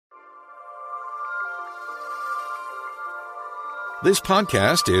This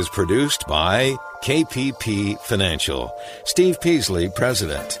podcast is produced by KPP Financial. Steve Peasley,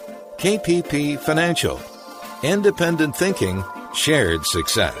 President. KPP Financial. Independent thinking, shared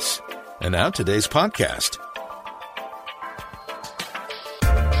success. And now today's podcast.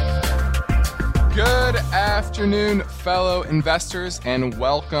 Good afternoon, fellow investors, and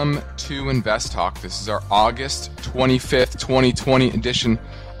welcome to Invest Talk. This is our August 25th, 2020 edition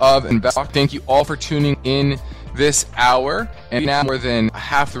of Invest Talk. Thank you all for tuning in this hour. And now more than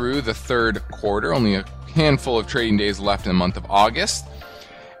half through the third quarter, only a handful of trading days left in the month of August.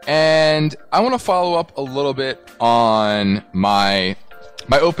 And I want to follow up a little bit on my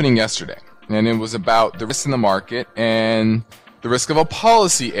opening yesterday. And it was about the risks in the market and the risk of a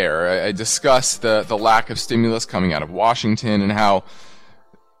policy error. I discussed the lack of stimulus coming out of Washington and how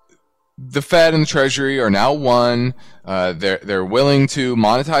the Fed and the Treasury are now one. They're willing to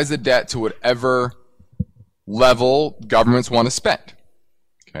monetize the debt to whatever level governments want to spend.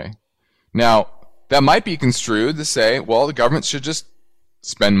 Okay. Now, that might be construed to say, well, the government should just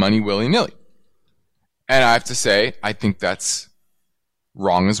spend money willy-nilly. And I have to say, I think that's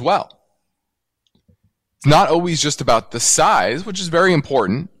wrong as well. It's not always just about the size, which is very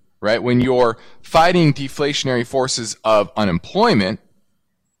important, right? When you're fighting deflationary forces of unemployment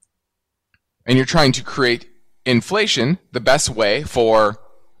and you're trying to create inflation, the best way for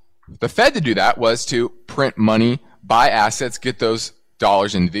the Fed to do that was to print money, buy assets, get those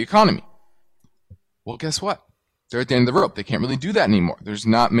dollars into the economy. Well, guess what? They're at the end of the rope. They can't really do that anymore. There's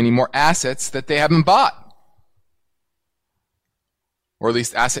not many more assets that they haven't bought. Or at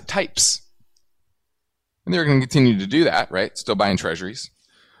least asset types. And they're going to continue to do that, right? Still buying treasuries.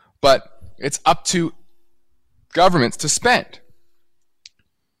 But it's up to governments to spend.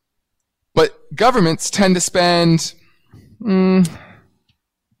 But governments tend to spend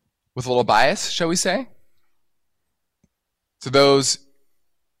with a little bias, shall we say, to those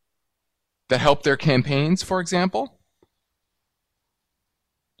that help their campaigns, for example.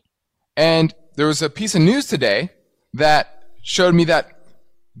 And there was a piece of news today that showed me that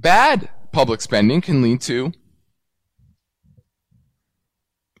bad public spending can lead to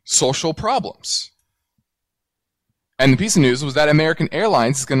social problems. And the piece of news was that American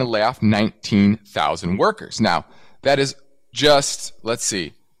Airlines is going to lay off 19,000 workers. Now, that is just, let's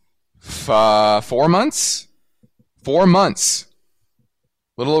see, 4 months? 4 months.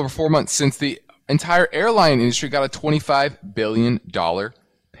 A little over 4 months since the entire airline industry got a $25 billion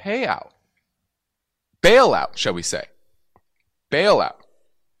payout. Bailout, shall we say. Bailout.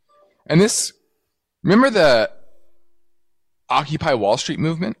 And this, remember the Occupy Wall Street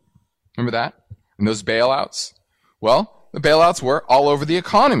movement? Remember that? And those bailouts? Well, the bailouts were all over the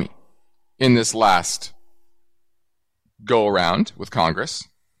economy in this last go-around with Congress.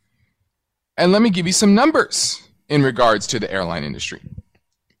 And let me give you some numbers in regards to the airline industry.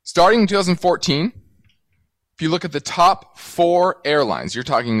 Starting in 2014, if you look at the top 4 airlines, you're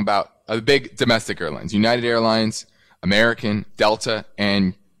talking about the big domestic airlines, United Airlines, American, Delta,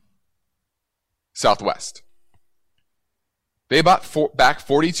 and Southwest. They bought back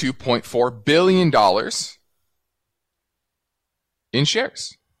 $42.4 billion in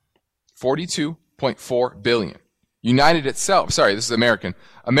shares. $42.4 billion. United itself, sorry, this is American.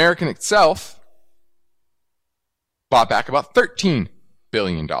 American itself bought back about $13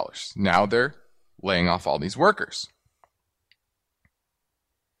 billion. Now they're laying off all these workers.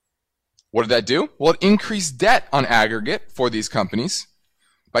 What did that do? Well, it increased debt on aggregate for these companies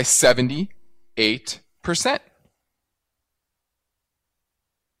by 78%.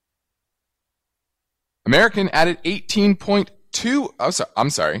 American added 18.2, I'm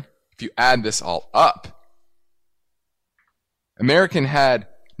sorry, if you add this all up, American had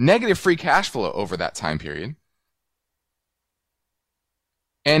negative free cash flow over that time period.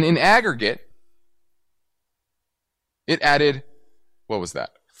 And in aggregate, it added, what was that?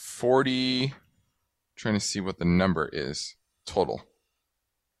 Trying to see what the number is total.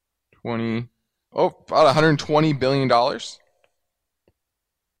 About $120 billion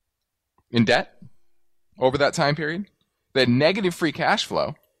in debt over that time period. They had negative free cash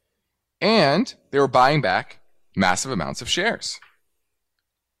flow, and they were buying back massive amounts of shares.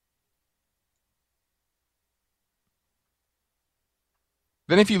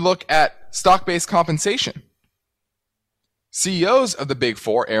 Then if you look at stock-based compensation, CEOs of the big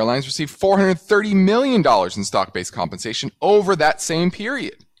 4 airlines received $430 million in stock-based compensation over that same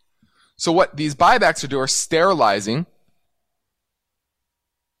period. So what these buybacks are doing are sterilizing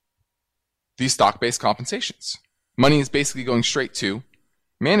these stock-based compensations. Money is basically going straight to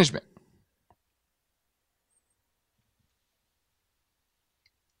management.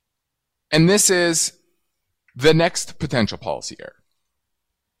 And this is The next potential policy error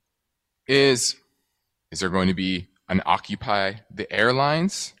is there going to be an Occupy the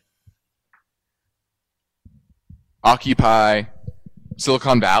Airlines? Occupy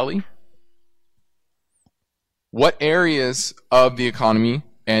Silicon Valley? What areas of the economy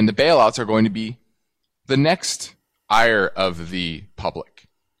and the bailouts are going to be the next ire of the public?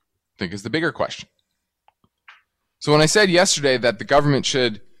 I think is the bigger question. So when I said yesterday that the government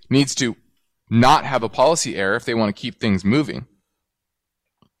needs to not have a policy error if they want to keep things moving,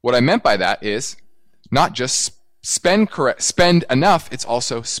 what I meant by that is not just spend enough, it's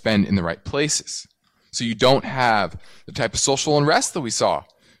also spend in the right places. So you don't have the type of social unrest that we saw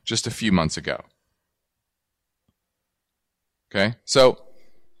just a few months ago. Okay, so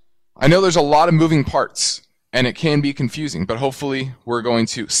I know there's a lot of moving parts and it can be confusing, but hopefully we're going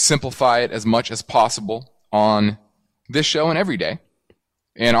to simplify it as much as possible on this show and every day.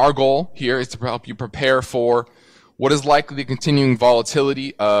 And our goal here is to help you prepare for what is likely the continuing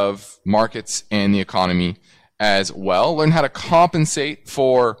volatility of markets and the economy as well. Learn how to compensate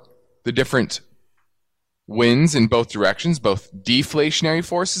for the different winds in both directions, both deflationary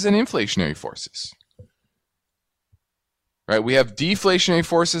forces and inflationary forces. Right? We have deflationary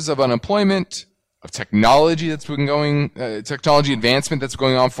forces of unemployment, of technology that's been technology advancement that's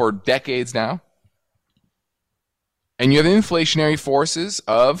going on for decades now. And you have inflationary forces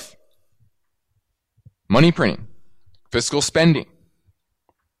of money printing, fiscal spending.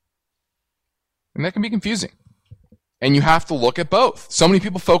 And that can be confusing. And you have to look at both. So many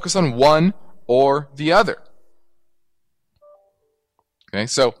people focus on one or the other. Okay,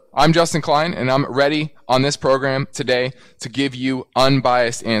 so I'm Justin Klein, and I'm ready on this program today to give you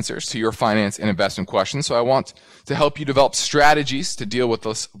unbiased answers to your finance and investment questions. So I want to help you develop strategies to deal with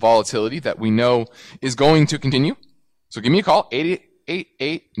this volatility that we know is going to continue. So give me a call,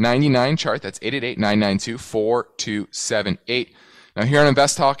 888-99-CHART. That's 888-992-4278. Now here on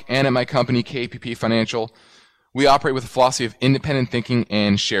Invest Talk and at my company, KPP Financial, we operate with a philosophy of independent thinking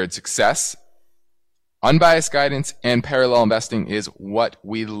and shared success. Unbiased guidance and parallel investing is what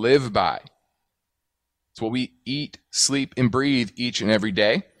we live by. It's what we eat, sleep, and breathe each and every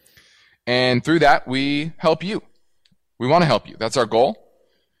day. And through that, we help you. We want to help you. That's our goal.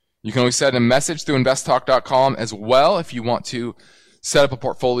 You can always send a message through investtalk.com as well if you want to set up a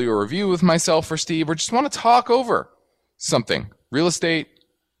portfolio review with myself or Steve, or just want to talk over something. Real estate,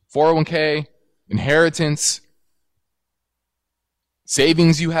 401k, inheritance,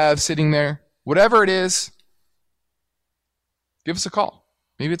 savings you have sitting there. Whatever it is, give us a call.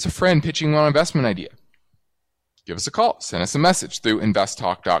 Maybe it's a friend pitching on an investment idea. Give us a call. Send us a message through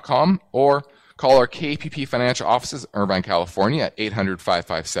investtalk.com or call our KPP Financial offices in Irvine, California at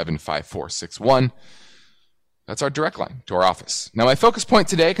 800-557-5461. That's our direct line to our office. Now, my focus point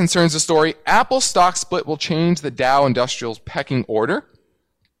today concerns the story, Apple stock split will change the Dow Industrials pecking order.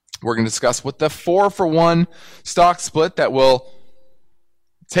 We're going to discuss what the 4-for-1 stock split that will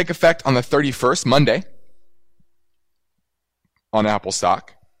take effect on the 31st, Monday, on Apple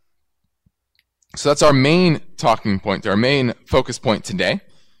stock. So that's our main talking point, our main focus point today.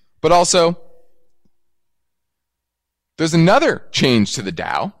 But also, there's another change to the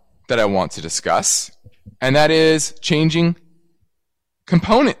Dow that I want to discuss, and that is changing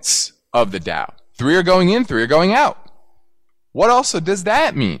components of the Dow. 3 are going in, 3 are going out. What also does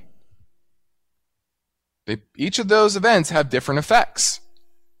that mean? Each of those events have different effects.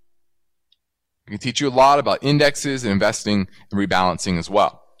 I can teach you a lot about indexes and investing and rebalancing as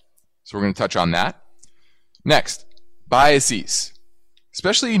well. So we're going to touch on that. Next, biases,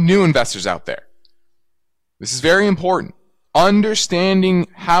 especially new investors out there. This is very important. Understanding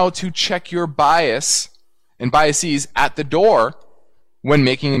how to check your bias and biases at the door when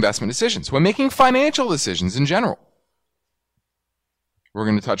making investment decisions, when making financial decisions in general. We're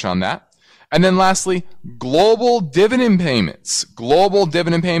going to touch on that. And then lastly, global dividend payments. Global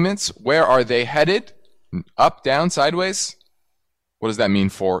dividend payments, where are they headed? Up, down, sideways? What does that mean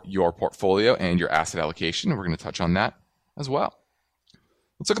for your portfolio and your asset allocation? We're going to touch on that as well.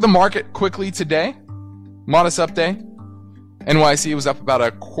 Let's look at the market quickly today. Modest up day. NYC was up about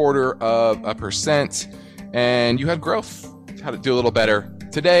 0.25%, and you had growth. Had to do a little better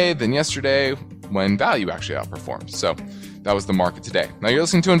today than yesterday when value actually outperformed. So that was the market today. Now you're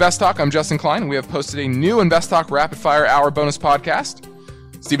listening to Invest Talk. I'm Justin Klein. We have posted a new Invest Talk Rapid Fire Hour bonus podcast.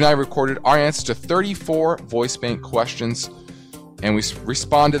 Steve and I recorded our answers to 34 voice bank questions, and we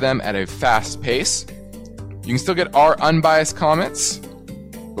respond to them at a fast pace. You can still get our unbiased comments,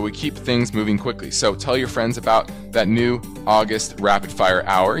 but we keep things moving quickly. So tell your friends about that new August Rapid Fire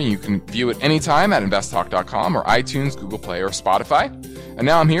Hour. You can view it anytime at investtalk.com or iTunes, Google Play, or Spotify. And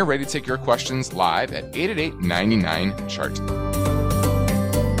now I'm here ready to take your questions live at 888-99-CHART.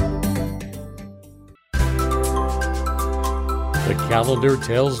 The calendar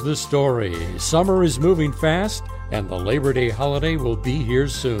tells the story. Summer is moving fast, and the Labor Day holiday will be here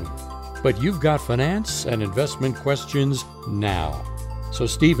soon. But you've got finance and investment questions now. So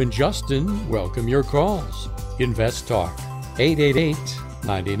Steve and Justin welcome your calls. Invest Talk,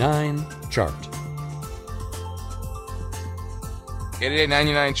 888-99-CHART.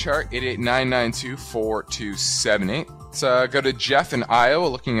 888-99-CHART, 888-992-4278. Let's go to Jeff in Iowa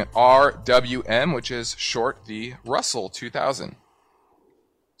looking at RWM, which is short the Russell 2000.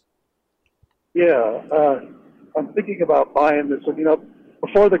 Yeah, I'm thinking about buying this one.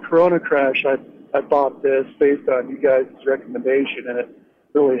 Before the Corona crash, I bought this based on you guys' recommendation, and it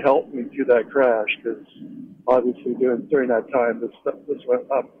really helped me through that crash because obviously during that time, this went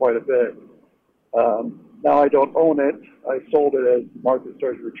up quite a bit. Now I don't own it. I sold it as the market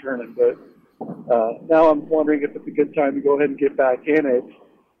started returning, but now I'm wondering if it's a good time to go ahead and get back in it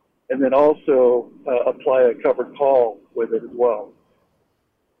and then also apply a covered call with it as well.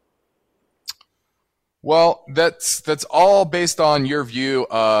 Well, that's all based on your view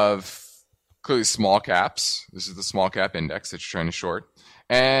of clearly small caps. This is the small cap index that you're trying to short.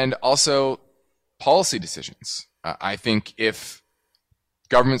 And also policy decisions. I think if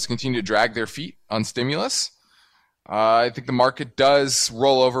governments continue to drag their feet on stimulus, I think the market does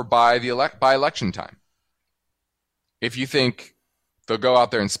roll over by election time. If you think they'll go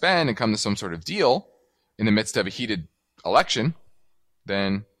out there and spend and come to some sort of deal in the midst of a heated election,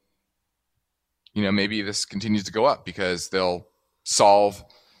 then maybe this continues to go up because they'll solve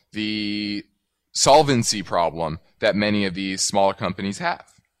the solvency problem that many of these smaller companies have,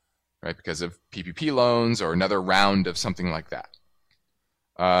 right? Because of PPP loans or another round of something like that.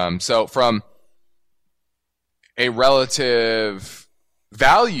 So from a relative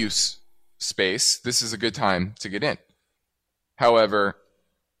value space, this is a good time to get in. However,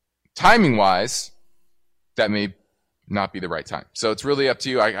 timing-wise, that may not be the right time. So it's really up to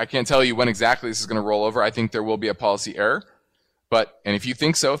you. I can't tell you when exactly this is going to roll over. I think there will be a policy error. And if you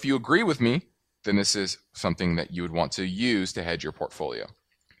think so, if you agree with me, then this is something that you would want to use to hedge your portfolio.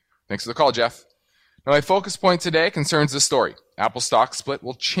 Thanks for the call, Jeff. Now, my focus point today concerns this story. Apple stock split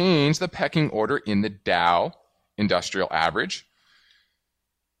will change the pecking order in the Dow Industrial Average.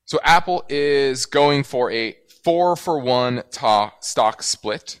 So Apple is going for a 4-for-1 stock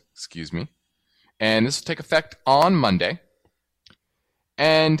split, and this will take effect on Monday.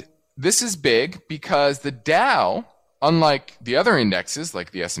 And this is big because the Dow, unlike the other indexes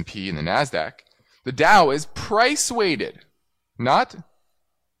like the S&P and the NASDAQ, the Dow is price weighted, not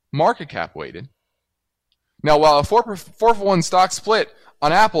market cap weighted. Now, while a 4-for-1 stock split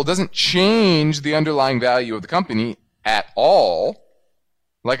on Apple doesn't change the underlying value of the company at all,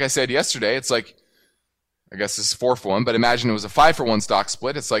 like I said yesterday, it's like, I guess this is 4-for-1, but imagine it was a 5-for-1 stock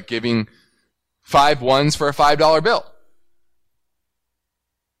split. It's like giving 5 ones for a $5 bill.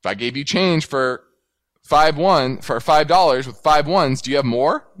 If I gave you change for $5 with 5 ones, do you have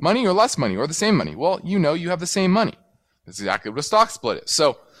more money or less money or the same money? Well, you have the same money. That's exactly what a stock split is.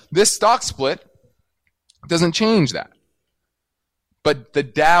 So this stock split doesn't change that. But the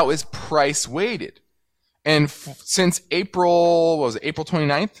Dow is price weighted. And since April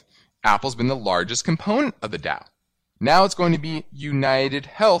 29th, Apple's been the largest component of the Dow. Now it's going to be United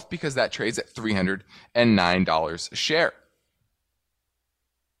Health because that trades at $309 a share.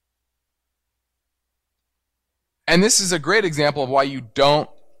 And this is a great example of why you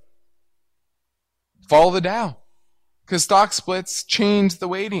don't follow the Dow, because stock splits change the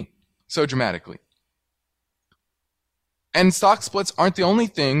weighting so dramatically. And stock splits aren't the only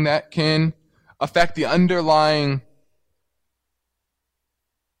thing that can affect the underlying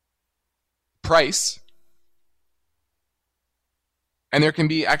price. And there can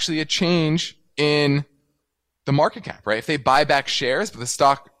be actually a change in the market cap, right? If they buy back shares, but the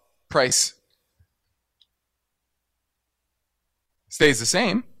stock price stays the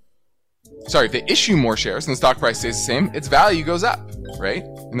same. Sorry, if they issue more shares and the stock price stays the same, its value goes up, right?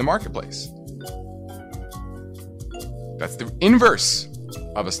 In the marketplace. That's the inverse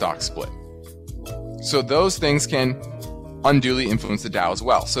of a stock split. So those things can unduly influence the Dow as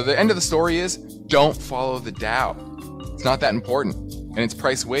well. So the end of the story is, don't follow the Dow. It's not that important. And it's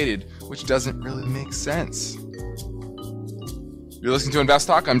price weighted, which doesn't really make sense. You're listening to Invest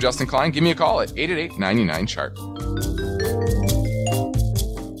Talk. I'm Justin Klein. Give me a call at 888-99-CHART.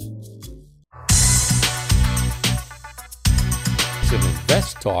 It's an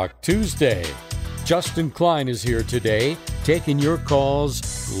Invest Talk Tuesday. Justin Klein is here today, taking your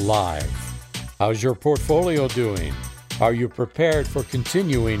calls live. How's your portfolio doing? Are you prepared for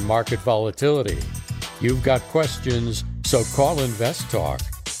continuing market volatility? You've got questions, so call Invest Talk,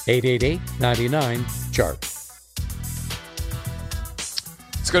 888-99-CHART.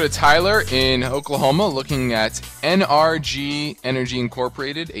 Let's go to Tyler in Oklahoma looking at NRG Energy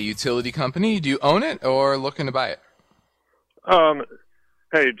Incorporated, a utility company. Do you own it or looking to buy it?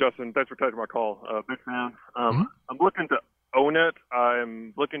 Hey, Justin. Thanks for taking my call. Big fan. I'm looking to own it.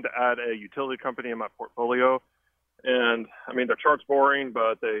 I'm looking to add a utility company in my portfolio. And, I mean, their chart's boring,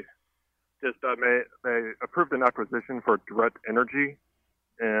 but they just they approved an acquisition for Direct Energy,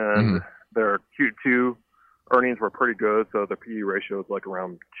 and their Q2 earnings were pretty good, so the PE ratio is like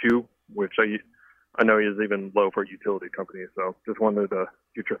around 2, which I know is even low for a utility company. So just wanted to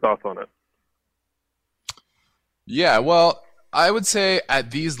get your thoughts on it. Yeah, well, I would say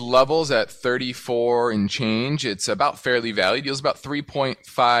at these levels, at 34 and change, it's about fairly valued. Yields about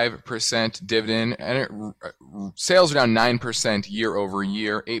 3.5% dividend, and sales are down 9% year over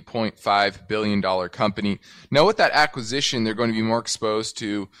year, $8.5 billion company. Now, with that acquisition, they're going to be more exposed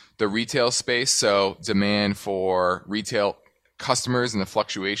to the retail space, so demand for retail customers and the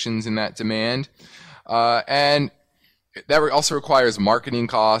fluctuations in that demand. And that also requires marketing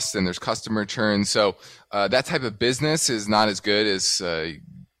costs, and there's customer churn. So that type of business is not as good as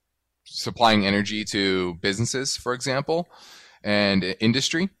supplying energy to businesses, for example, and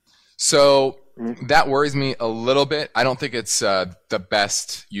industry. So that worries me a little bit. I don't think it's the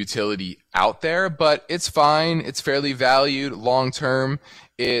best utility out there, but it's fine. It's fairly valued long term.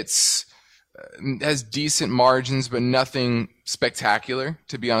 It's has decent margins, but nothing spectacular,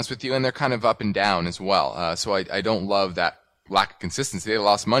 to be honest with you. And they're kind of up and down as well. So I don't love that lack of consistency. They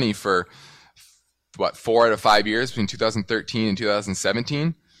lost money for, 4 out of 5 years between 2013 and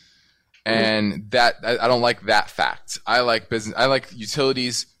 2017. And that I don't like that fact. I like business. I like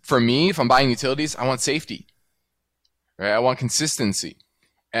utilities. For me, if I'm buying utilities, I want safety. Right? I want consistency.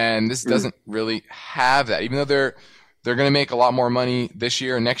 And this doesn't really have that, even though they're going to make a lot more money this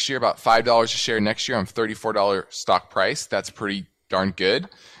year and next year, about $5 a share next year on $34 stock price. That's pretty darn good.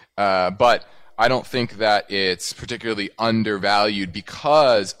 But I don't think that it's particularly undervalued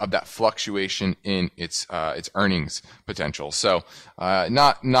because of that fluctuation in its earnings potential. So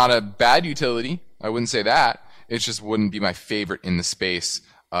not a bad utility. I wouldn't say that. It just wouldn't be my favorite in the space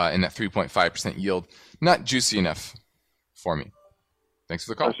in that 3.5% yield. Not juicy enough for me. Thanks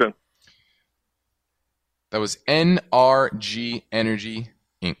for the call. Sure. That was NRG Energy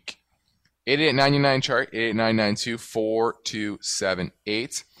Inc. 8899 chart,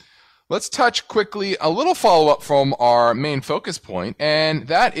 889924278. Let's touch quickly a little follow-up from our main focus point, and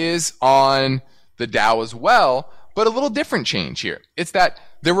that is on the Dow as well, but a little different change here. It's that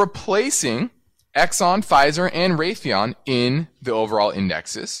they're replacing Exxon, Pfizer, and Raytheon in the overall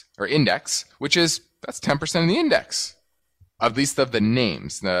index, which is, that's 10% of the index. At least of the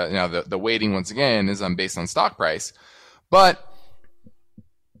names. The weighting, once again, is based on stock price. But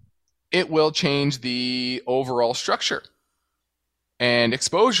it will change the overall structure and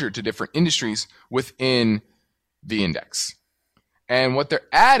exposure to different industries within the index. And what they're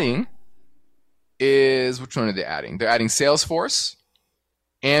adding is, which one are they adding? They're adding Salesforce,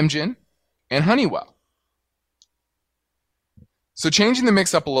 Amgen, and Honeywell. So changing the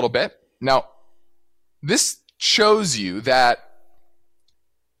mix up a little bit. Now, this shows you that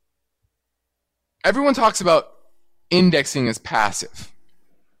everyone talks about indexing as passive,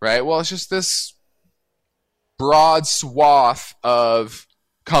 right? Well, it's just this broad swath of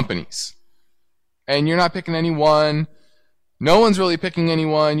companies. And you're not picking any one. No one's really picking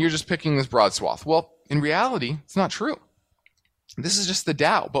anyone. You're just picking this broad swath. Well, in reality, it's not true. This is just the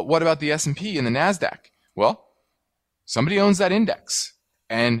Dow. But what about the S&P and the NASDAQ? Well, somebody owns that index.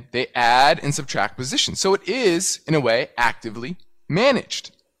 And they add and subtract positions. So it is, in a way, actively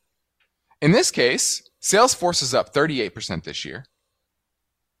managed. In this case, Salesforce is up 38% this year.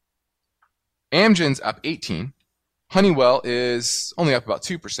 Amgen's up 18%. Honeywell is only up about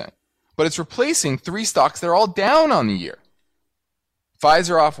 2%. But it's replacing 3 stocks that are all down on the year.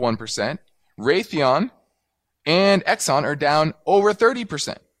 Pfizer off 1%. Raytheon and Exxon are down over 30%.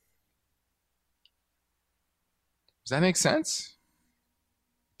 Does that make sense?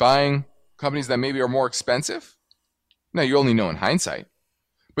 Buying companies that maybe are more expensive? No, you only know in hindsight.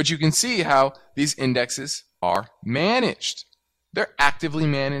 But you can see how these indexes are managed. They're actively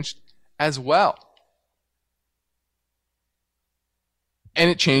managed as well.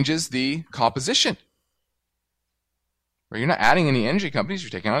 And it changes the composition. Where you're not adding any energy companies, you're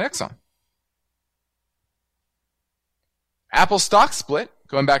taking out Exxon. Apple stock split,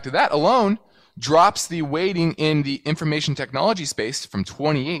 going back to that alone, drops the weighting in the information technology space from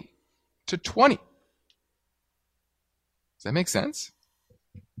 28 to 20. Does that make sense?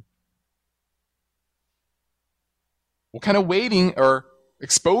 What kind of weighting or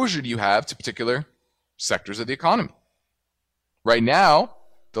exposure do you have to particular sectors of the economy? Right now,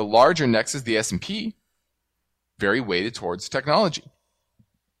 the larger index is the S&P, very weighted towards technology.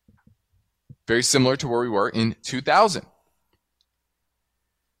 Very similar to where we were in 2000.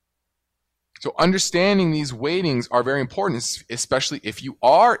 So understanding these weightings are very important, especially if you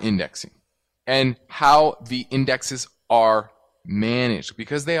are indexing, and how the indexes are managed,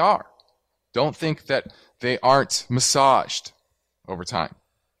 because they are. Don't think that they aren't massaged over time.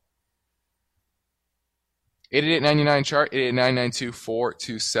 888-99 chart,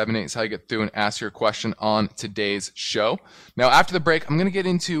 888-992-4278 is how you get through and ask your question on today's show. Now, after the break, I'm going to get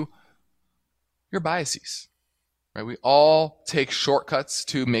into your biases. Right? We all take shortcuts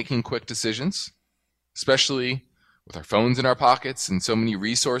to making quick decisions, especially with our phones in our pockets and so many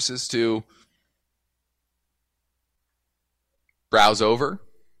resources to browse over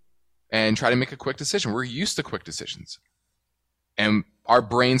and try to make a quick decision. We're used to quick decisions, and our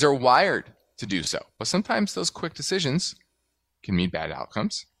brains are wired to do so. But sometimes those quick decisions can mean bad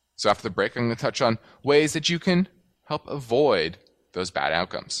outcomes. So after the break, I'm going to touch on ways that you can help avoid those bad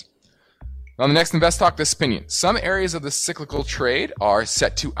outcomes. On the next Invest Talk, this opinion. Some areas of the cyclical trade are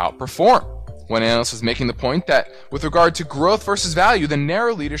set to outperform. One analyst is making the point that with regard to growth versus value, the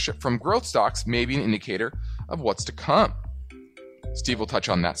narrow leadership from growth stocks may be an indicator of what's to come. Steve will touch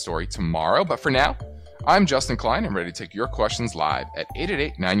on that story tomorrow, but for now, I'm Justin Klein. I'm ready to take your questions live at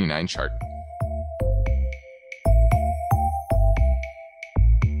 888-99-CHART.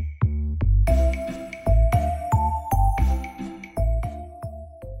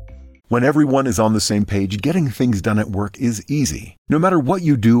 When everyone is on the same page, getting things done at work is easy. No matter what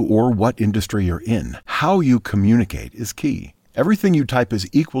you do or what industry you're in, how you communicate is key. Everything you type is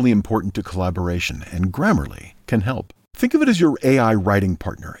equally important to collaboration, and Grammarly can help. Think of it as your AI writing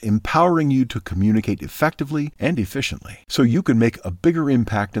partner, empowering you to communicate effectively and efficiently so you can make a bigger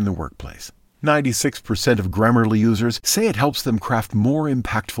impact in the workplace. 96% of Grammarly users say it helps them craft more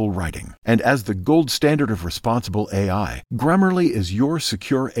impactful writing. And as the gold standard of responsible AI, Grammarly is your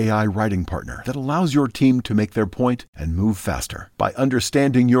secure AI writing partner that allows your team to make their point and move faster. By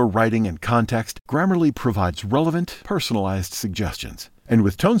understanding your writing and context, Grammarly provides relevant, personalized suggestions. And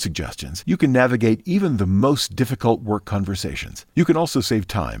with tone suggestions, you can navigate even the most difficult work conversations. You can also save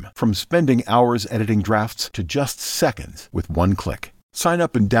time, from spending hours editing drafts to just seconds with one click. Sign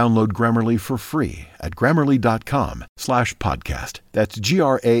up and download Grammarly for free at Grammarly.com/podcast. That's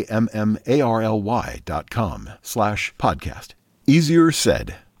GRAMMARLY.com/podcast. Easier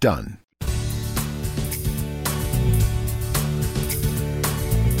said, done.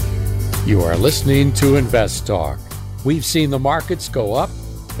 You are listening to Invest Talk. We've seen the markets go up,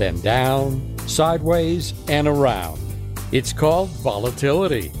 then down, sideways, and around. It's called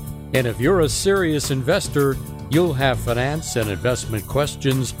volatility. And if you're a serious investor, you'll have finance and investment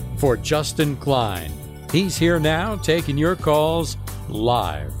questions for Justin Klein. He's here now taking your calls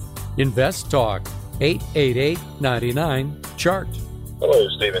live. Invest Talk, 888-99-CHART. Hello,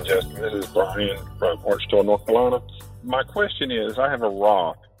 Steve and Justin. This is Brian from Orchardville, North Carolina. My question is, I have a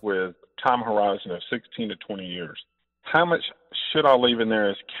Roth with time horizon of 16 to 20 years. How much should I leave in there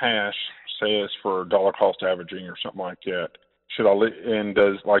as cash, say as for dollar cost averaging or something like that? Should I and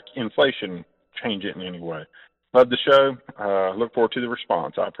does like inflation change it in any way? Love the show. Look forward to the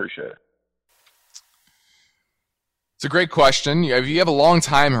response. I appreciate it. It's a great question. You have a long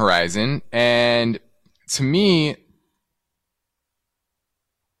time horizon, and to me,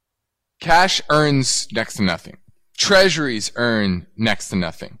 cash earns next to nothing. Treasuries earn next to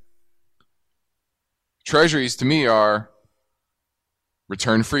nothing. Treasuries, to me, are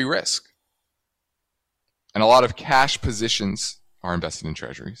return-free risk. And a lot of cash positions are invested in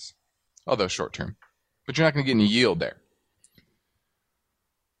treasuries, although short-term. But you're not going to get any yield there.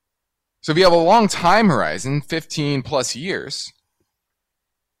 So if you have a long time horizon, 15 plus years,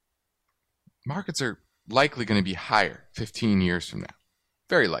 markets are likely going to be higher 15 years from now.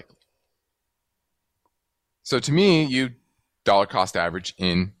 Very likely. So to me, you dollar cost average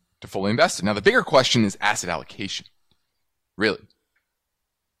in to fully invested. Now the bigger question is asset allocation. Really.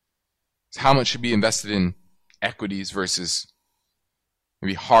 So how much should be invested in equities versus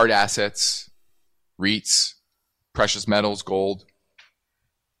maybe hard assets, REITs, precious metals, gold,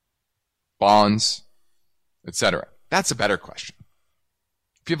 bonds, etc. That's a better question.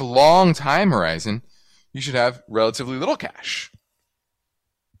 If you have a long time horizon, you should have relatively little cash.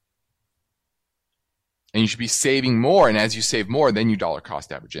 And you should be saving more, and as you save more, then you dollar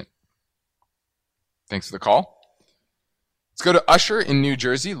cost average in. Thanks for the call. Let's go to Usher in New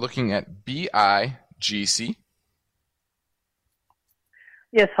Jersey, looking at BIGC.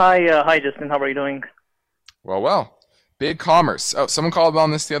 Yes, hi, Justin. How are you doing? Well. Big commerce. Oh, someone called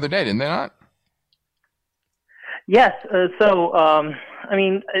on this the other day, didn't they not? Yes.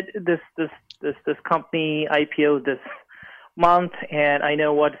 This company IPO this month, and I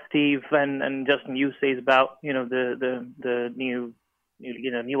know what Steve and Justin you say about the new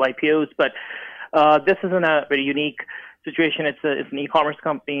IPOs, but this isn't a very unique situation. It's an e-commerce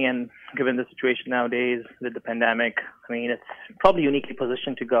company, and given the situation nowadays with the pandemic, I mean, it's probably uniquely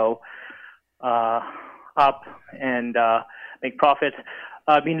positioned to go up and make profits.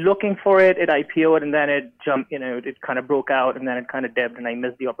 I've been looking for it. It IPO'd, and then it jumped. It kind of broke out, and then it kind of dipped, and I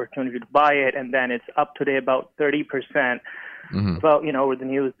missed the opportunity to buy it. And then it's up today about 30%. About with the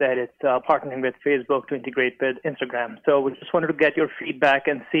news that it's partnering with Facebook to integrate with Instagram. So we just wanted to get your feedback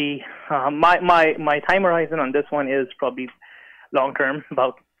and see. My time horizon on this one is probably long term,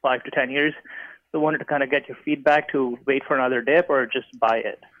 about 5 to 10 years. So wanted to kind of get your feedback to wait for another dip or just buy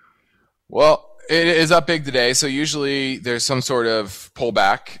it. Well, it is up big today, so usually there's some sort of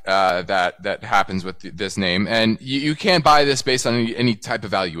pullback that happens with this name, and you can't buy this based on any type of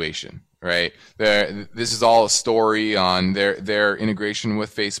valuation, right? This is all a story on their integration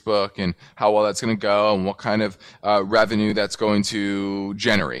with Facebook and how well that's going to go and what kind of revenue that's going to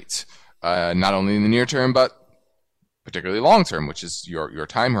generate, not only in the near term but particularly long term, which is your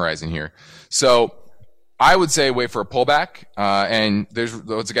time horizon here. So I would say wait for a pullback, and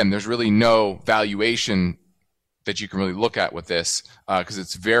there's really no valuation that you can really look at with this because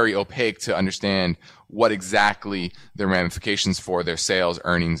it's very opaque to understand what exactly the ramifications for their sales,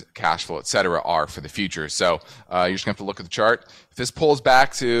 earnings, cash flow, et cetera, are for the future. So you're just going to have to look at the chart. If this pulls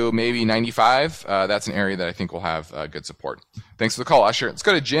back to maybe 95, that's an area that I think will have good support. Thanks for the call, Usher. Let's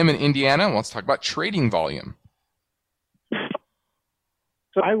go to Jim in Indiana and let's talk about trading volume.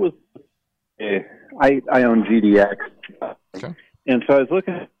 So I own GDX, Okay. and so I was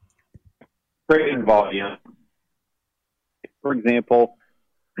looking at trading volume. For example,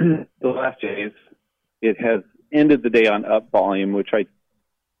 the last days, it has ended the day on up volume, which I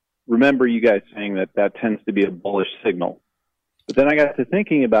remember you guys saying that tends to be a bullish signal. But then I got to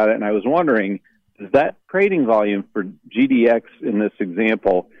thinking about it, and I was wondering, does that trading volume for GDX in this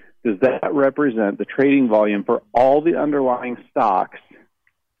example, does that represent the trading volume for all the underlying stocks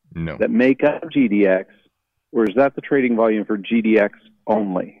No. that make up GDX, or is that the trading volume for GDX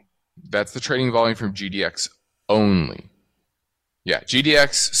only? That's the trading volume from GDX only. Yeah,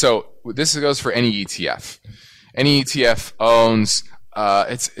 GDX. So this goes for any ETF. Any ETF owns.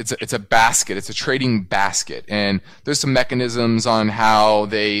 It's a basket. It's a trading basket, and there's some mechanisms on how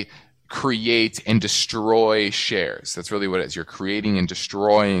they create and destroy shares. That's really what it is. You're creating and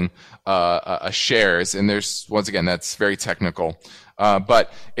destroying shares, and there's once again that's very technical.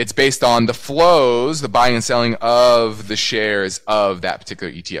 But it's based on the flows, the buying and selling of the shares of that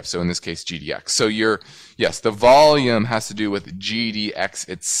particular ETF. So in this case, GDX. So the volume has to do with GDX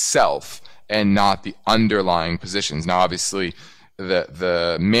itself and not the underlying positions. Now, obviously,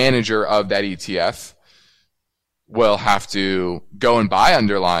 the manager of that ETF will have to go and buy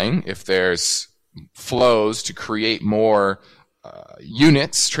underlying if there's flows to create more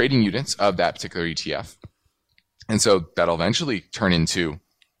trading units of that particular ETF. And so that'll eventually turn into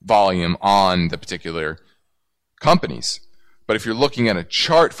volume on the particular companies. But if you're looking at a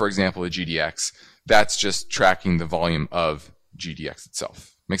chart, for example, of GDX, that's just tracking the volume of GDX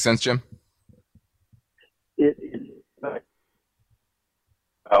itself. Make sense, Jim?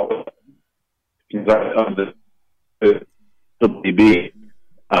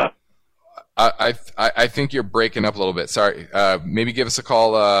 I think you're breaking up a little bit. Sorry. Maybe give us a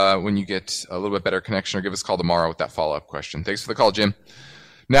call when you get a little bit better connection, or give us a call tomorrow with that follow-up question. Thanks for the call, Jim.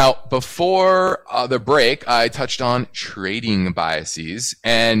 Now, before the break, I touched on trading biases,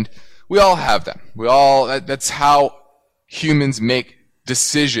 and we all have them. That's how humans make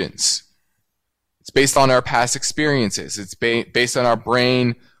decisions. It's based on our past experiences. It's based on our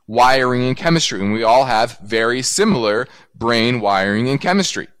brain wiring and chemistry, and we all have very similar brain wiring and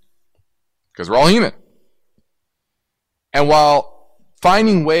chemistry because we're all human. And while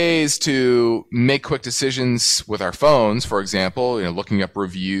finding ways to make quick decisions with our phones, for example, looking up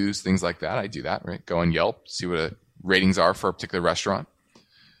reviews, things like that, I do that, right? Go on Yelp, see what the ratings are for a particular restaurant.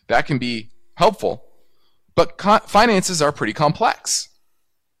 That can be helpful, but finances are pretty complex.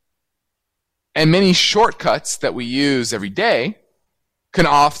 And many shortcuts that we use every day can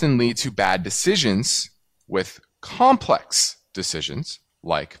often lead to bad decisions with complex decisions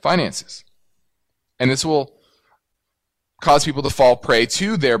like finances. And this will cause people to fall prey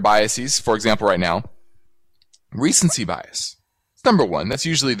to their biases. For example, right now, recency bias. It's number one. That's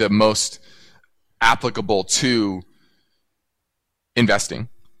usually the most applicable to investing,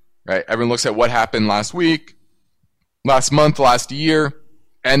 right? Everyone looks at what happened last week, last month, last year,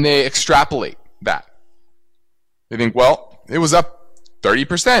 and they extrapolate that. They think, well, it was up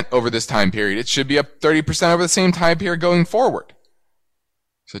 30% over this time period. It should be up 30% over the same time period going forward.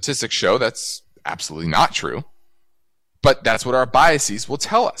 Statistics show that's absolutely not true, but that's what our biases will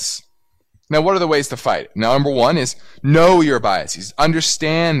tell us. Now, what are the ways to fight it? Now, number one is know your biases.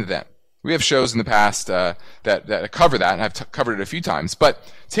 Understand them. We have shows in the past that cover that, and I've covered it a few times. But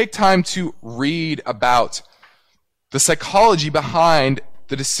take time to read about the psychology behind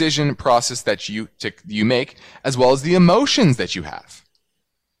the decision process that you make, as well as the emotions that you have,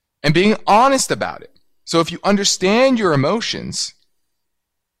 and being honest about it. So if you understand your emotions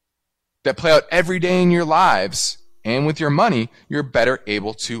that play out every day in your lives and with your money, you're better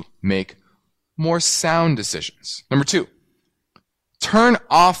able to make more sound decisions. Number two, turn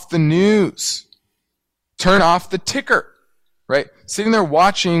off the news. Turn off the ticker, right? Sitting there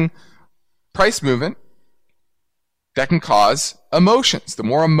watching price movement, that can cause emotions. The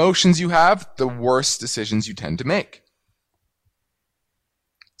more emotions you have, the worse decisions you tend to make.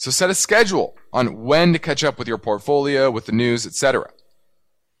 So set a schedule on when to catch up with your portfolio, with the news, etc.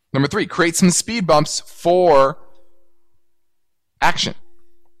 Number three, create some speed bumps for action.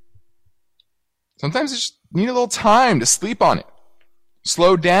 Sometimes you just need a little time to sleep on it.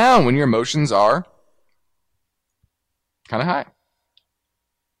 Slow down when your emotions are kind of high.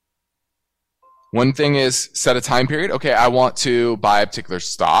 One thing is set a time period. Okay, I want to buy a particular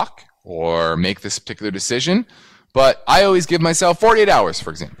stock or make this particular decision, but I always give myself 48 hours, for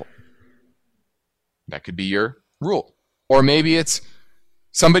example. That could be your rule. Or maybe it's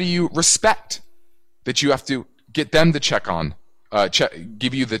somebody you respect that you have to get them to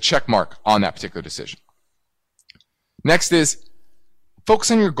give you the check mark on that particular decision. Next is focus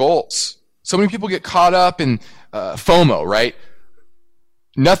on your goals. So many people get caught up in FOMO, right?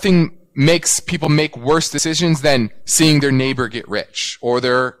 Nothing makes people make worse decisions than seeing their neighbor get rich or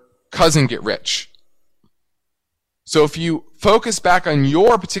their cousin get rich. So if you focus back on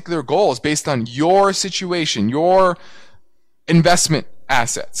your particular goals based on your situation, your investment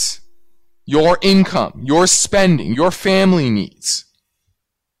assets, your income, your spending, your family needs,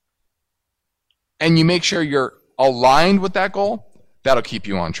 and you make sure you're aligned with that goal, that'll keep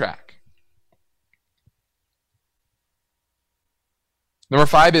you on track. Number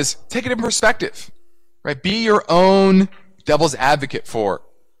five is take it in perspective, right? Be your own devil's advocate for,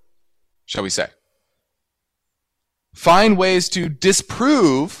 shall we say. Find ways to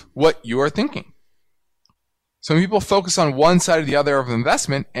disprove what you are thinking. Some people focus on one side or the other of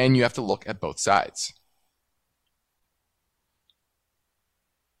investment, and you have to look at both sides.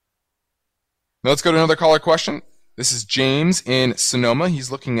 Now let's go to another caller question. This is James in Sonoma.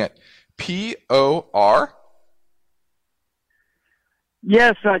 He's looking at POR.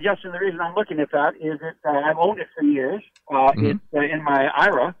 Yes, Justin, the reason I'm looking at that is that I've owned it for years. It's in my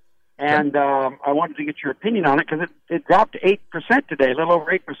IRA, and I wanted to get your opinion on it because it dropped to 8% today, a little over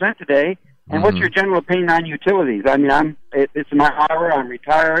 8% today. And what's your general opinion on utilities? I mean, it's in my IRA, I'm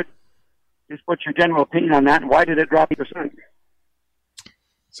retired. Just what's your general opinion on that, and why did it drop 8%?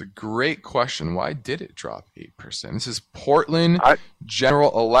 It's a great question. Why did it drop 8%? This is Portland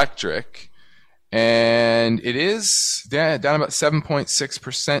General Electric. And it is down about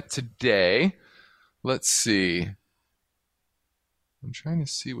 7.6% today. Let's see. I'm trying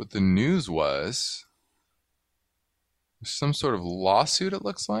to see what the news was. There's some sort of lawsuit, it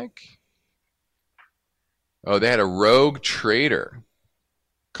looks like. Oh, they had a rogue trader.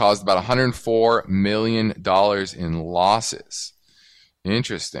 Caused about $104 million in losses.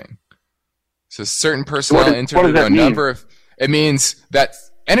 Interesting. So certain personnel entered into a number of... It means that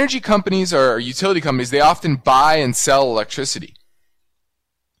energy companies or utility companies, they often buy and sell electricity.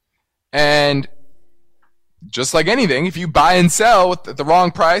 And just like anything, if you buy and sell with the wrong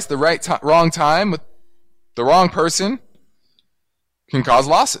price, the wrong time, with the wrong person, can cause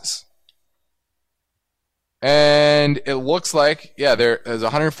losses. And it looks like, there's a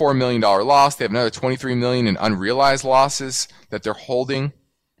 $104 million loss. They have another $23 million in unrealized losses that they're holding.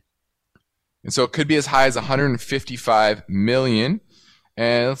 And so it could be as high as $155 million.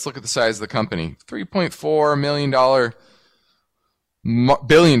 And let's look at the size of the company. $3.4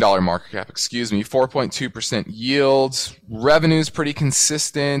 billion market cap, 4.2% yield. Revenue's pretty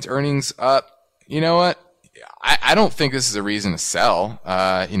consistent. Earnings up. You know what? I don't think this is a reason to sell.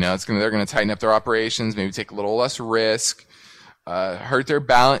 They're going to tighten up their operations, maybe take a little less risk, hurt their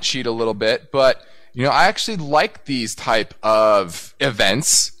balance sheet a little bit. But, I actually like these type of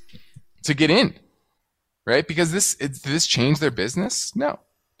events to get in. Right? Because did this change their business? No. It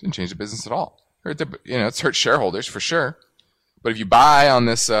didn't change the business at all. It's hurt shareholders for sure. But if you buy on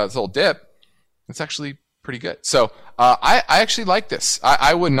this little dip, it's actually pretty good. So I actually like this.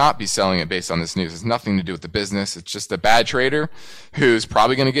 I would not be selling it based on this news. It's nothing to do with the business. It's just a bad trader who's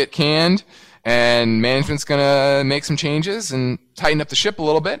probably going to get canned, and management's going to make some changes and tighten up the ship a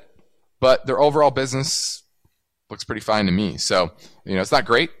little bit. But their overall business looks pretty fine to me. So, it's not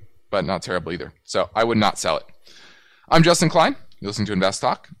great, but not terrible either. So I would not sell it. I'm Justin Klein. You're listening to Invest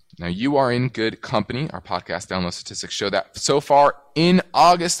Talk. Now, you are in good company. Our podcast download statistics show that so far in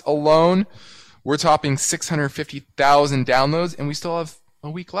August alone, we're topping 650,000 downloads, and we still have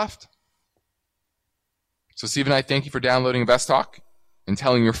a week left. So Steve and I thank you for downloading Invest Talk and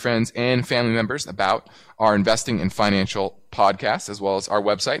telling your friends and family members about our investing and financial podcast, as well as our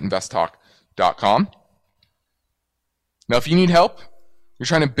website, investtalk.com. Now, if you need help, you're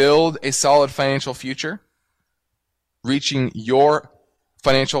trying to build a solid financial future, reaching your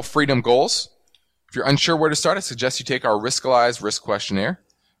financial freedom goals. If you're unsure where to start, I suggest you take our Riskalyze risk questionnaire.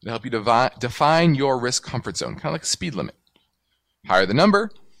 It'll help you define your risk comfort zone, kind of like a speed limit. Higher the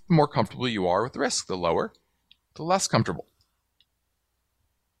number, the more comfortable you are with the risk. The lower, the less comfortable.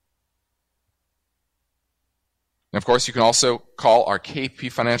 And of course, you can also call our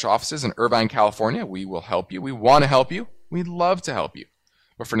KP Financial offices in Irvine, California. We will help you. We want to help you. We'd love to help you.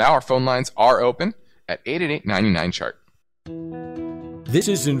 But for now, our phone lines are open at 888-99-CHART. This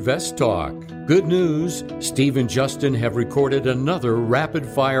is Invest Talk. Good news, Steve and Justin have recorded another Rapid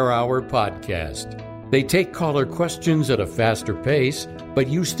Fire Hour podcast. They take caller questions at a faster pace, but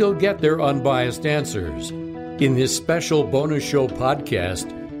you still get their unbiased answers. In this special bonus show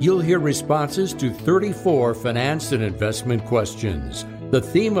podcast, you'll hear responses to 34 finance and investment questions. The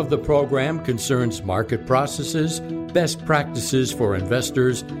theme of the program concerns market processes, best practices for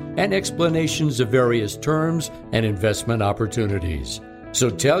investors, and explanations of various terms and investment opportunities. So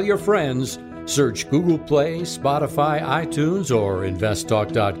tell your friends, search Google Play, Spotify, iTunes, or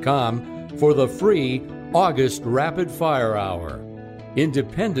investtalk.com for the free August Rapid Fire Hour.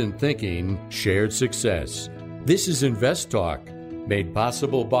 Independent thinking, shared success. This is Invest Talk, made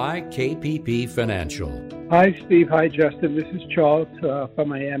possible by KPP Financial. Hi, Steve. Hi, Justin. This is Charles from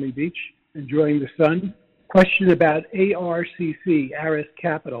Miami Beach, enjoying the sun. Question about ARCC, Aris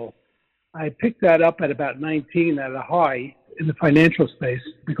Capital. I picked that up at about 19 at a high in the financial space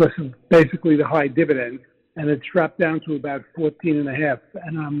because of basically the high dividend, and it's dropped down to about 14.5.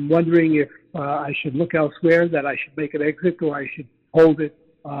 And I'm wondering if I should look elsewhere, that I should make an exit, or I should hold it.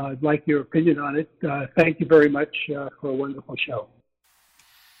 I'd like your opinion on it. Thank you very much for a wonderful show.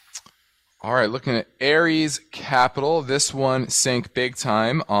 All right, looking at Ares Capital, this one sank big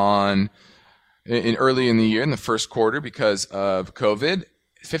time early in the year, in the first quarter, because of COVID.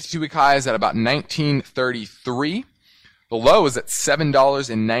 52-week high is at about $19.33. The low is at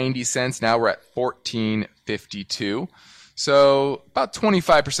 $7.90. Now we're at $14.52. So about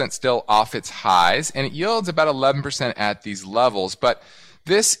 25% still off its highs, and it yields about 11% at these levels. But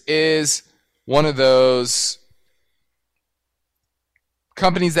this is one of those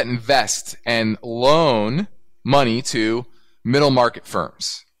companies that invest and loan money to middle market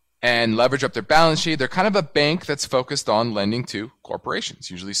firms and leverage up their balance sheet. They're kind of a bank that's focused on lending to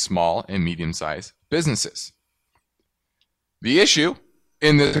corporations, usually small and medium-sized businesses. The issue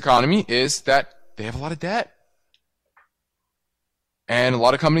in this economy is that they have a lot of debt and a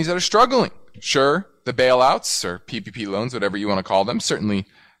lot of companies that are struggling. Sure, the bailouts or PPP loans, whatever you want to call them, certainly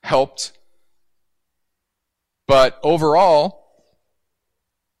helped. But overall,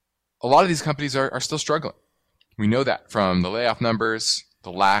 a lot of these companies are still struggling. We know that from the layoff numbers,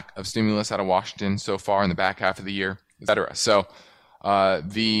 the lack of stimulus out of Washington so far in the back half of the year, etc. So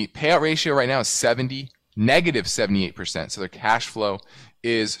the payout ratio right now is negative 78%. So their cash flow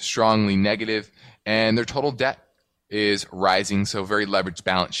is strongly negative, and their total debt is rising. So very leveraged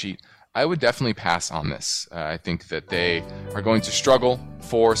balance sheet. I would definitely pass on this. I think that they are going to struggle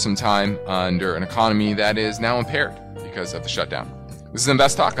for some time under an economy that is now impaired because of the shutdown. This is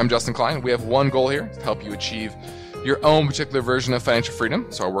Invest Talk. I'm Justin Klein. We have one goal here to help you achieve your own particular version of financial freedom.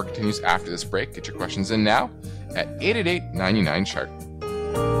 So our work continues after this break. Get your questions in now at 888-99-CHART.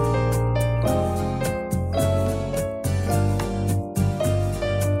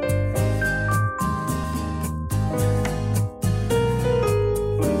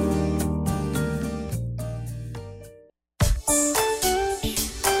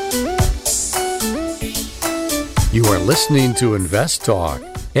 You are listening to Invest Talk.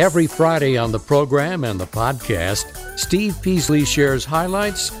 Every Friday on the program and the podcast, Steve Peasley shares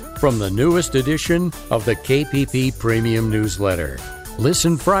highlights from the newest edition of the KPP Premium Newsletter.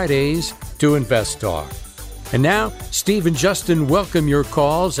 Listen Fridays to Invest Talk. And now, Steve and Justin welcome your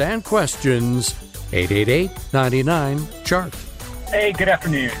calls and questions. 888-99-CHART. Hey, good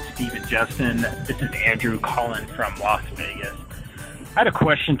afternoon, Steve and Justin. This is Andrew calling from Las Vegas. I had a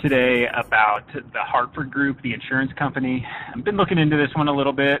question today about the Hartford Group, the insurance company. I've been looking into this one a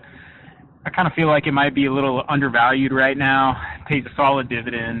little bit. I kind of feel like it might be a little undervalued right now. It pays a solid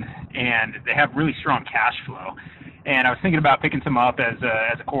dividend, and they have really strong cash flow. And I was thinking about picking some up as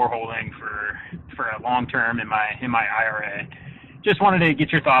a core holding for a long term in my IRA. Just wanted to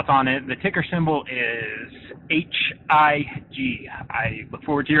get your thoughts on it. The ticker symbol is HIG. I look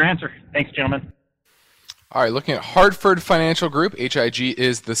forward to your answer. Thanks, gentlemen. All right, looking at Hartford Financial Group, HIG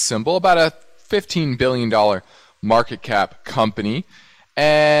is the symbol, about a $15 billion market cap company.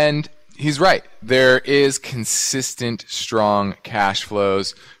 And he's right. There is consistent, strong cash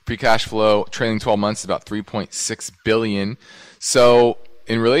flows. Free cash flow trailing 12 months is about $3.6 billion. So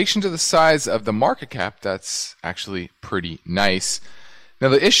in relation to the size of the market cap, that's actually pretty nice. Now,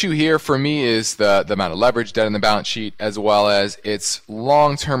 the issue here for me is the amount of leverage, debt in the balance sheet, as well as its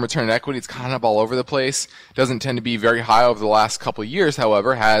long-term return on equity. It's kind of all over the place. It doesn't tend to be very high over the last couple of years,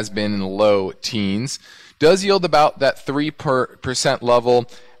 however, has been in the low teens. Does yield about that 3% level,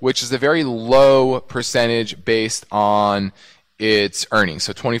 which is a very low percentage based on its earnings.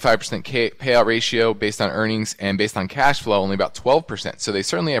 So 25% payout ratio based on earnings, and based on cash flow, only about 12%. So they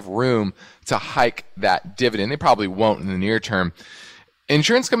certainly have room to hike that dividend. They probably won't in the near term.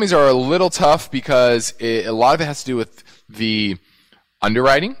 Insurance companies are a little tough because a lot of it has to do with the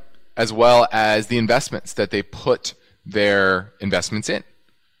underwriting as well as the investments that they put their investments in,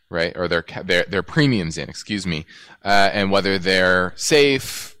 right? Or their premiums in, and whether they're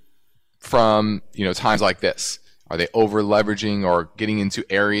safe from times like this. Are they over leveraging or getting into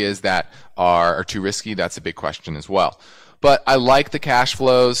areas that are too risky? That's a big question as well. But I like the cash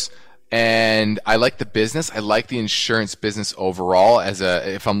flows. And I like the business. I like the insurance business overall.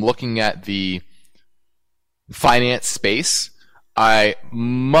 If I'm looking at the finance space, I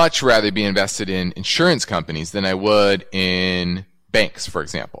much rather be invested in insurance companies than I would in banks, for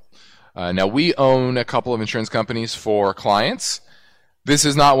example. Now, we own a couple of insurance companies for clients. This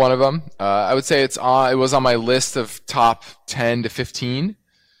is not one of them. I would say it was on my list of top 10 to 15,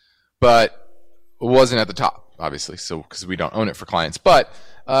 but it wasn't at the top, obviously, so because we don't own it for clients. But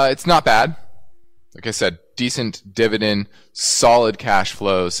it's not bad. Like I said, decent dividend, solid cash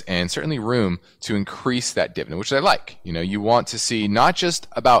flows, and certainly room to increase that dividend, which I like. You want to see not just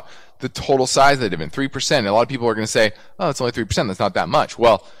about the total size of the dividend, 3%. A lot of people are going to say, oh, it's only 3%. That's not that much.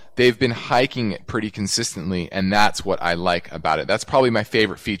 Well, they've been hiking it pretty consistently, and that's what I like about it. That's probably my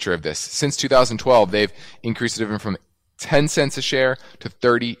favorite feature of this. Since 2012, they've increased the dividend from 10 cents a share to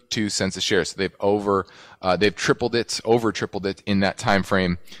 32 cents a share. So they've over tripled it in that time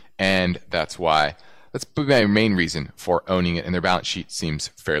frame, and that's my main reason for owning it, and their balance sheet seems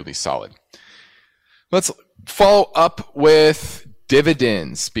fairly solid. Let's follow up with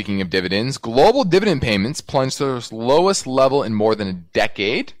dividends. Speaking of dividends, global dividend payments plunged to their lowest level in more than a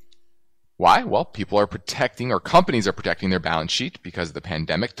decade. Why? Well, companies are protecting their balance sheet because of the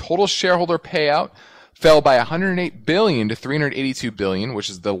pandemic. Total shareholder payout fell by $108 billion to $382 billion, which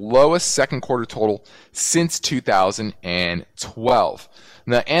is the lowest second quarter total since 2012.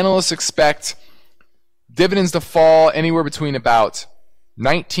 Now, analysts expect dividends to fall anywhere between about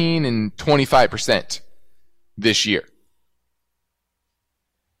 19 and 25% this year.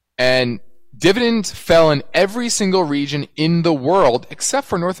 And dividends fell in every single region in the world except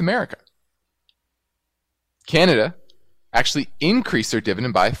for North America. Canada actually increased their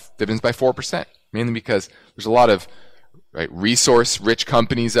dividends by 4%. Mainly because there's a lot of resource-rich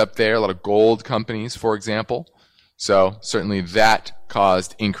companies up there, a lot of gold companies, for example. So certainly that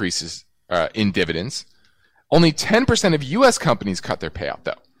caused increases in dividends. Only 10% of U.S. companies cut their payout,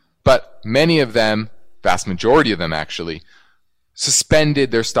 though. But many of them, vast majority of them actually,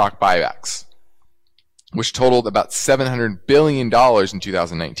 suspended their stock buybacks, which totaled about $700 billion in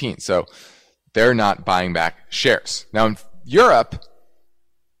 2019. So they're not buying back shares. Now in Europe,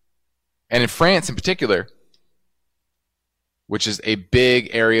 and in France in particular, which is a big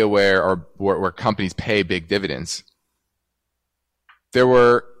area where companies pay big dividends, they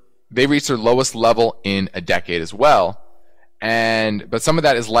reached their lowest level in a decade as well. But some of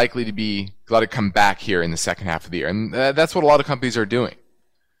that is likely to come back here in the second half of the year. And that's what a lot of companies are doing.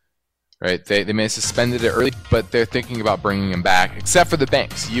 Right? They may have suspended it early, but they're thinking about bringing them back, except for the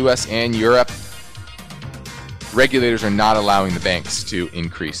banks, US and Europe. Regulators are not allowing the banks to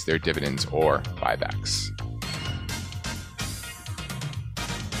increase their dividends or buybacks.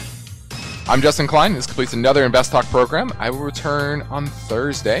 I'm Justin Klein. This completes another Invest Talk program. I will return on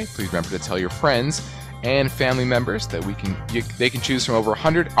Thursday. Please remember to tell your friends and family members that they can choose from over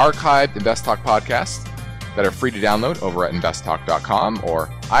 100 archived Invest Talk podcasts. that are free to download over at investtalk.com or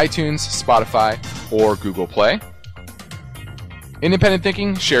iTunes, Spotify, or Google Play. Independent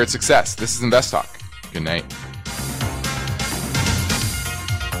thinking, shared success. This is Invest Talk. Good night.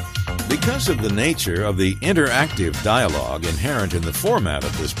 Because of the nature of the interactive dialogue inherent in the format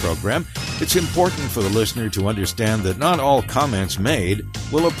of this program, it's important for the listener to understand that not all comments made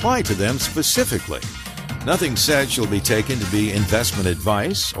will apply to them specifically. Nothing said shall be taken to be investment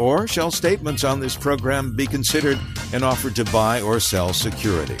advice, or shall statements on this program be considered an offer to buy or sell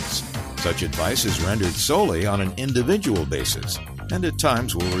securities. Such advice is rendered solely on an individual basis, and at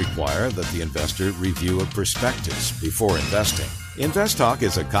times will require that the investor review a prospectus before investing. Invest Talk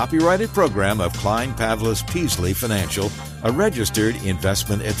is a copyrighted program of Klein Pavlis Peasley Financial, a registered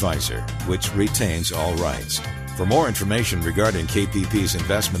investment advisor, which retains all rights. For more information regarding KPP's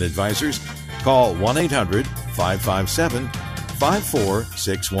investment advisors, call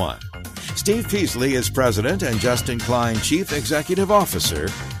 1-800-557-5461. Steve Peasley is President and Justin Klein, Chief Executive Officer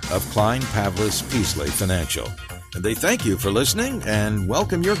of Klein Pavlis Peasley Financial. And they thank you for listening and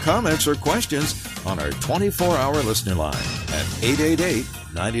welcome your comments or questions on our 24-hour listener line at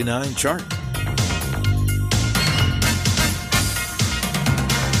 888-99-CHART.